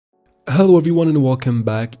Hello everyone and welcome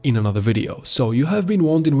back in another video. So you have been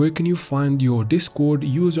wondering where can you find your Discord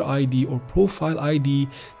user ID or profile ID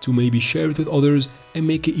to maybe share it with others and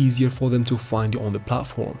make it easier for them to find you on the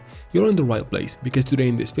platform. You're in the right place because today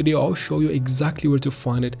in this video I'll show you exactly where to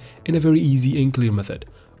find it in a very easy and clear method.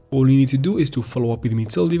 All you need to do is to follow up with me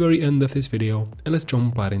till the very end of this video and let's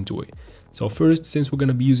jump right into it. So first, since we're going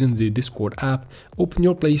to be using the Discord app, open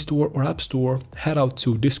your Play Store or App Store, head out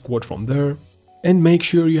to Discord from there. And make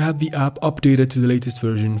sure you have the app updated to the latest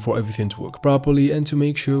version for everything to work properly and to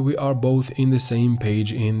make sure we are both in the same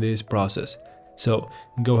page in this process. So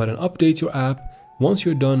go ahead and update your app. Once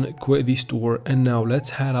you're done, quit the store and now let's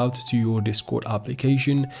head out to your Discord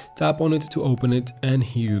application, tap on it to open it, and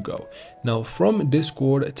here you go. Now from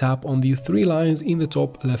Discord, tap on the three lines in the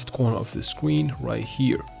top left corner of the screen right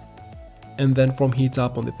here. And then from here,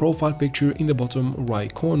 tap on the profile picture in the bottom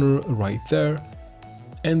right corner right there.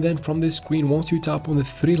 And then from this screen, once you tap on the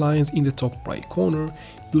three lines in the top right corner,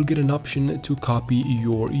 you'll get an option to copy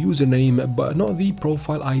your username, but not the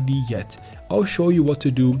profile ID yet. I'll show you what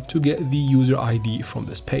to do to get the user ID from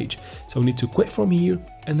this page. So we need to quit from here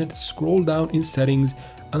and then scroll down in settings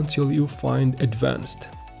until you find advanced.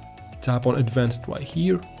 Tap on advanced right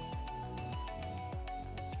here.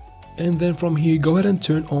 And then from here, go ahead and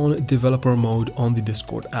turn on developer mode on the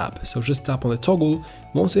Discord app. So just tap on the toggle.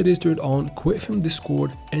 Once it is turned on, quit from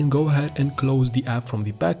Discord and go ahead and close the app from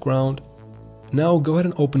the background. Now go ahead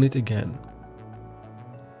and open it again.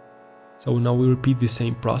 So now we repeat the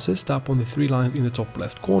same process. Tap on the three lines in the top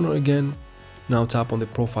left corner again. Now tap on the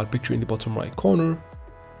profile picture in the bottom right corner.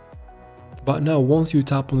 But now once you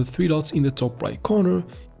tap on the three dots in the top right corner,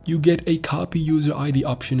 you get a copy user ID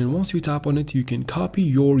option, and once you tap on it, you can copy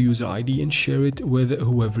your user ID and share it with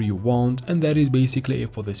whoever you want. And that is basically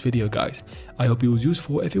it for this video, guys. I hope it was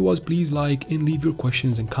useful. If it was, please like and leave your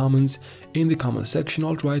questions and comments in the comment section.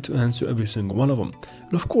 I'll try to answer every single one of them.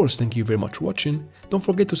 And of course, thank you very much for watching. Don't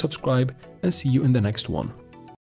forget to subscribe and see you in the next one.